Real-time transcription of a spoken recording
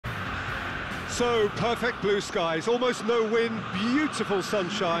So, perfect blue skies, almost no wind, beautiful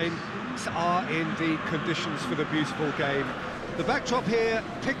sunshine. These are in the conditions for the beautiful game. The backdrop here,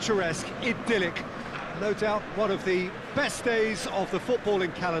 picturesque, idyllic. No doubt one of the best days of the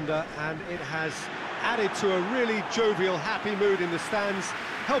footballing calendar, and it has added to a really jovial, happy mood in the stands,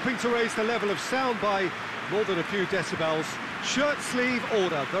 helping to raise the level of sound by more than a few decibels. Shirt sleeve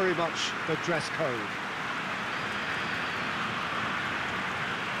order, very much the dress code.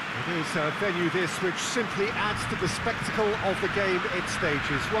 It is a venue this which simply adds to the spectacle of the game it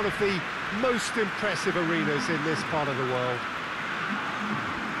stages. One of the most impressive arenas in this part of the world.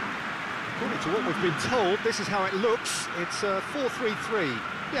 According to what we've been told, this is how it looks. It's 4-3-3.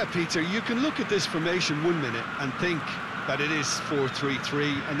 Yeah, Peter, you can look at this formation 1 minute and think that it is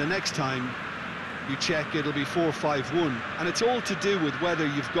 4-3-3, and the next time you check, it'll be 4-5-1. And it's all to do with whether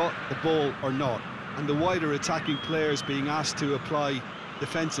you've got the ball or not, and the wider attacking players being asked to apply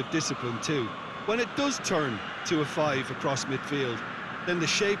defensive discipline too. When it does turn to a 5 across midfield, then the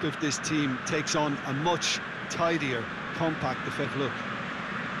shape of this team takes on a much tidier, compact defensive look.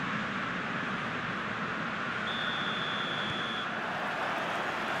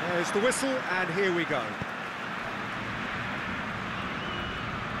 There's the whistle, and here we go.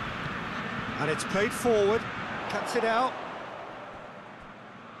 And it's played forward, cuts it out.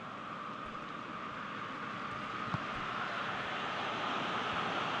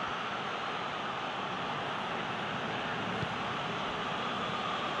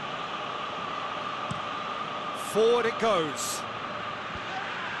 Forward it goes.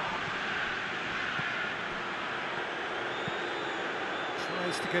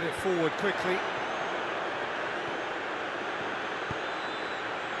 Tries to get it forward quickly.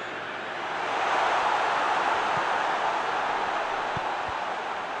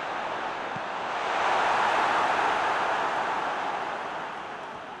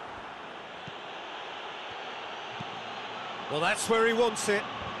 Well, that's where he wants it.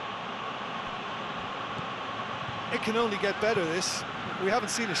 It can only get better, this. We haven't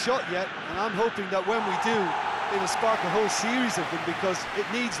seen a shot yet, and I'm hoping that when we do, it'll spark a whole series of them, because it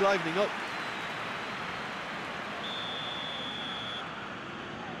needs livening up.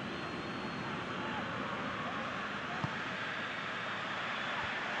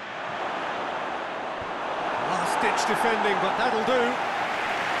 Last-ditch defending, but that'll do.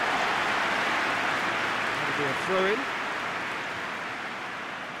 That'll be a throw-in.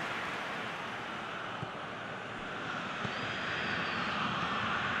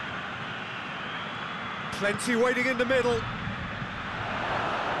 Plenty waiting in the middle.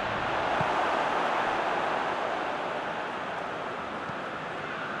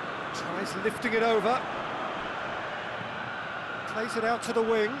 Tries lifting it over. Plays it out to the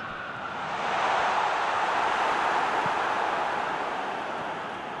wing.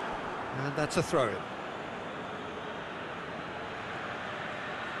 And that's a throw-in.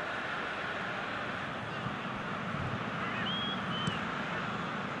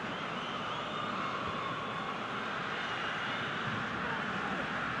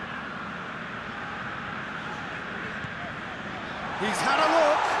 He's had a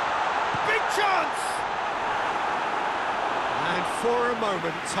look, big chance! And for a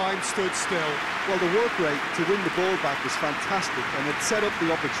moment, time stood still. Well, the work rate to win the ball back was fantastic, and it set up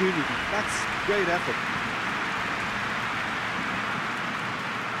the opportunity. That's great effort.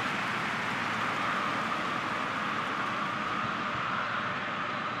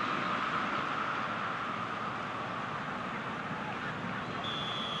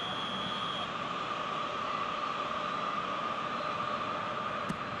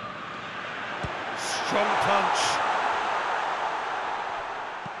 Strong punch.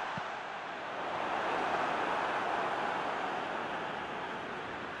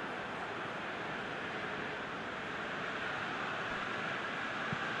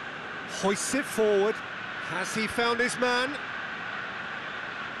 Hoists it forward. Has he found his man?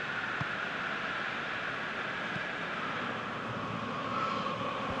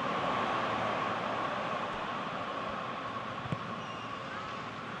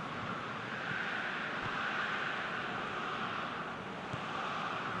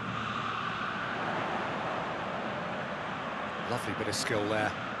 Lovely bit of skill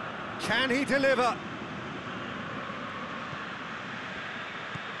there. Can he deliver?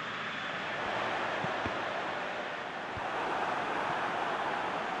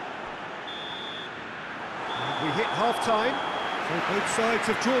 And we hit half-time, so both sides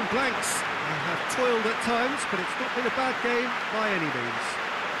have drawn blanks and have toiled at times, but it's not been a bad game by any means.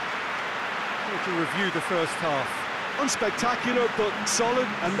 To review the first half. Unspectacular, but solid,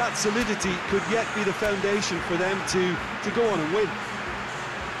 and that solidity could yet be the foundation for them to go on and win.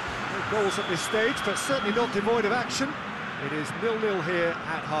 No goals at this stage, but certainly not devoid of action. It is 0-0 here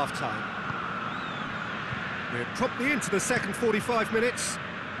at half-time. We're promptly into the second 45 minutes.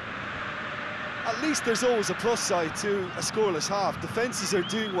 At least there's always a plus side to a scoreless half. Defences are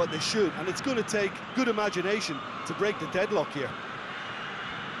doing what they should, and it's going to take good imagination to break the deadlock here.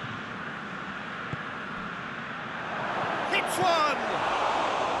 Hits one!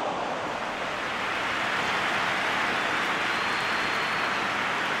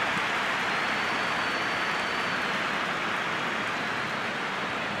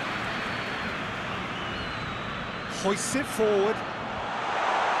 Hoists it forward.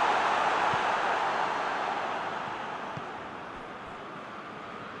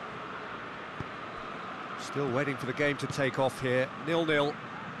 Still waiting for the game to take off here. 0-0.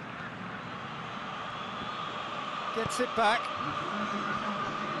 Gets it back.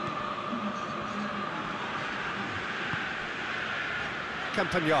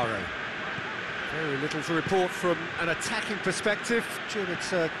 Campagnaro. Very little to report from an attacking perspective. Jim,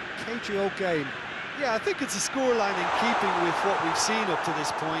 it's a cagey old game. Yeah, I think it's a scoreline in keeping with what we've seen up to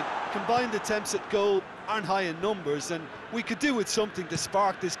this point. Combined attempts at goal aren't high in numbers, and we could do with something to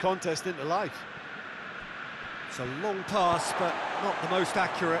spark this contest into life. It's a long pass, but not the most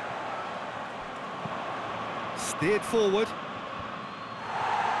accurate. Steered forward.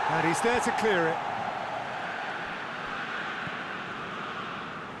 And he's there to clear it.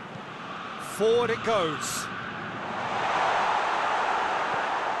 Forward it goes.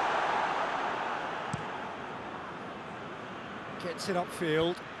 Gets it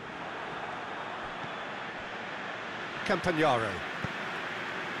upfield. Campagnaro.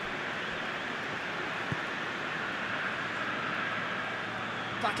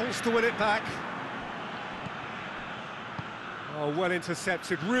 Battles to win it back. Oh, well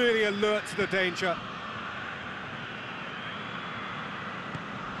intercepted, really alert to the danger.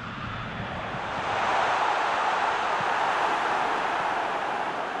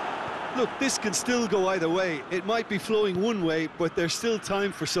 Look, this can still go either way. It might be flowing one way, but there's still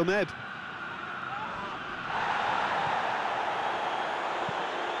time for some ebb.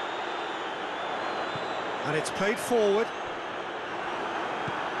 And it's played forward.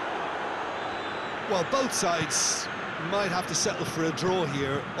 Well, both sides might have to settle for a draw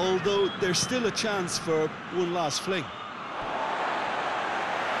here, although there's still a chance for one last fling.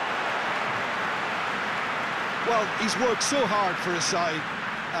 Well, he's worked so hard for his side,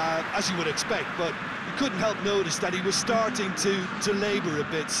 as you would expect, but you couldn't help notice that he was starting to labour a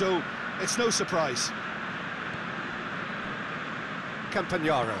bit, so it's no surprise.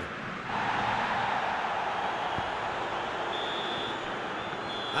 Campagnaro.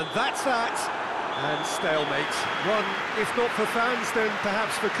 And that's that. And stalemate. One, if not for fans, then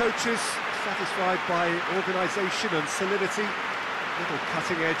perhaps for coaches, satisfied by organisation and solidity. Little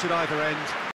cutting edge at either end.